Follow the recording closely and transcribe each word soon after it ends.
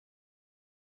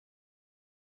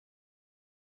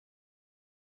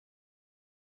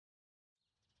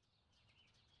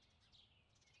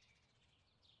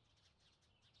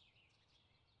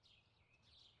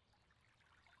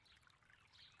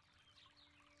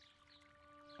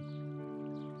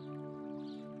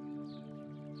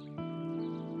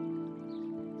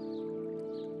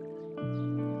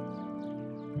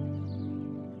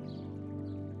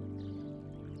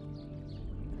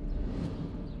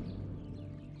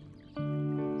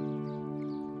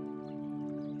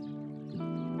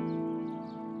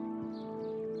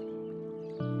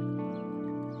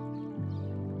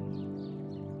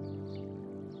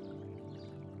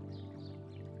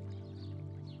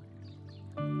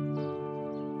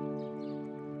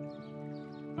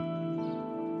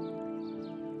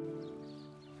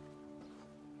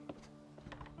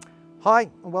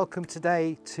Hi and welcome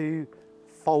today to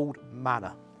Fauld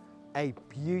Manor, a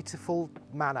beautiful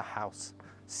manor house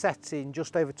set in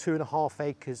just over 2.5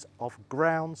 acres of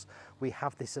grounds. We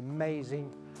have this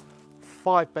amazing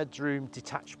 5-bedroom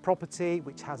detached property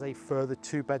which has a further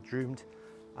 2-bedroomed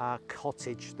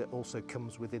cottage that also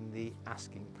comes within the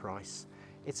asking price.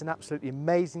 It's an absolutely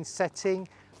amazing setting,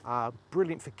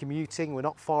 brilliant for commuting. We're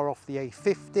not far off the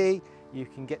A50. You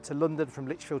can get to London from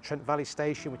Lichfield-Trent Valley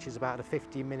Station, which is about a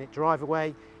 15-minute drive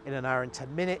away, in an hour and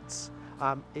 10 minutes.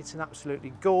 It's an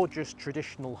absolutely gorgeous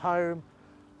traditional home.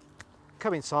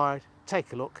 Come inside,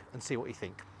 take a look and see what you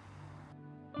think.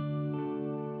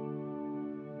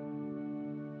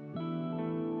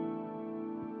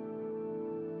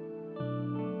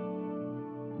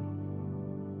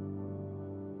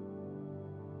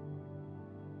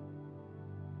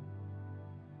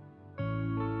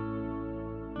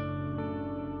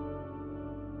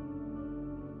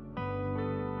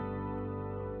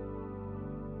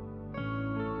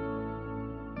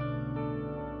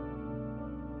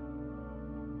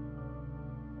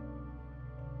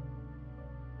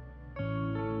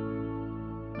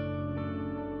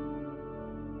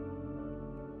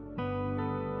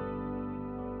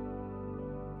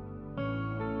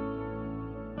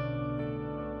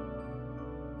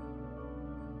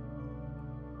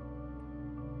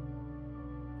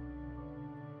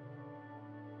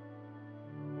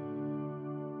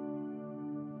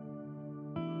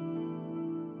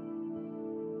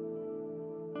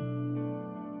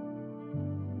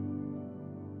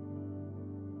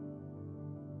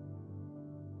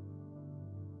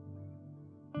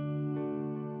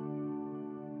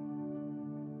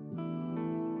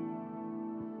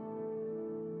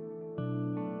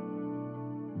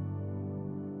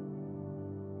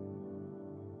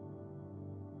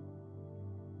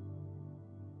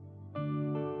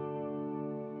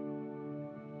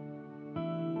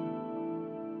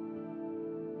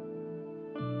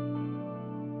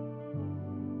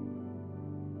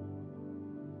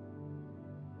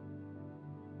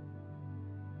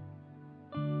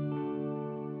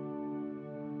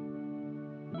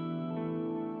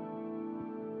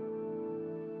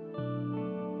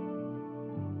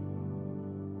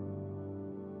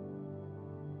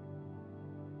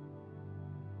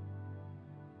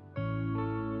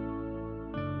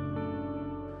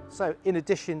 So in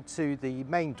addition to the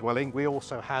main dwelling, we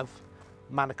also have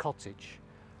Manor Cottage.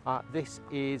 This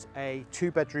is a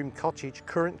 2-bedroom cottage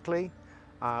currently,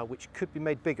 which could be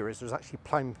made bigger as there's actually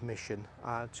planning permission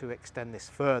to extend this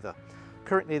further.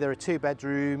 Currently there are 2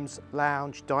 bedrooms,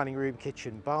 lounge, dining room,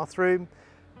 kitchen, bathroom,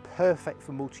 perfect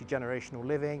for multi-generational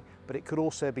living, but it could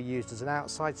also be used as an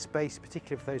outside space,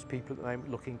 particularly for those people at the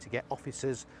moment looking to get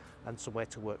offices and somewhere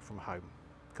to work from home.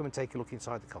 Come and take a look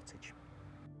inside the cottage.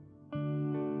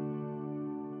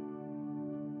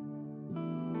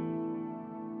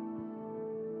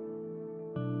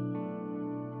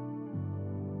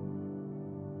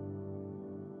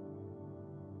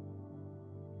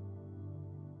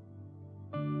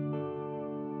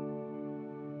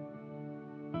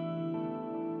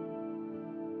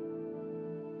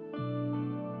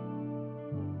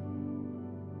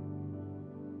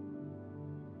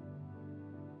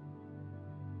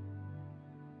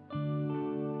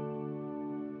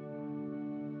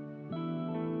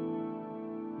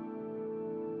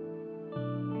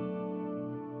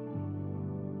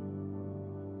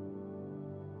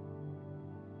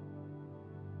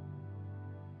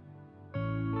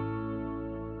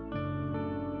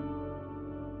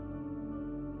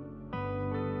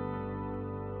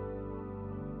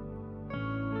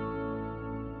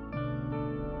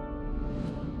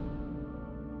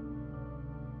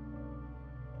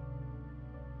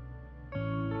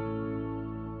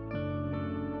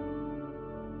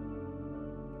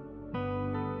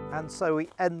 And so we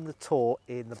end the tour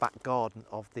in the back garden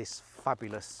of this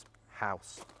fabulous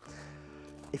house.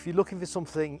 If you're looking for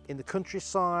something in the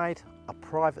countryside, a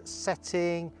private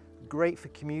setting, great for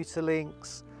commuter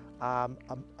links, a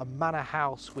manor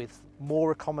house with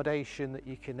more accommodation that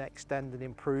you can extend and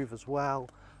improve as well,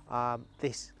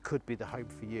 this could be the home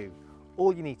for you.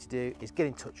 All you need to do is get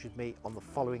in touch with me on the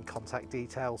following contact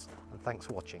details, and thanks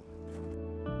for watching.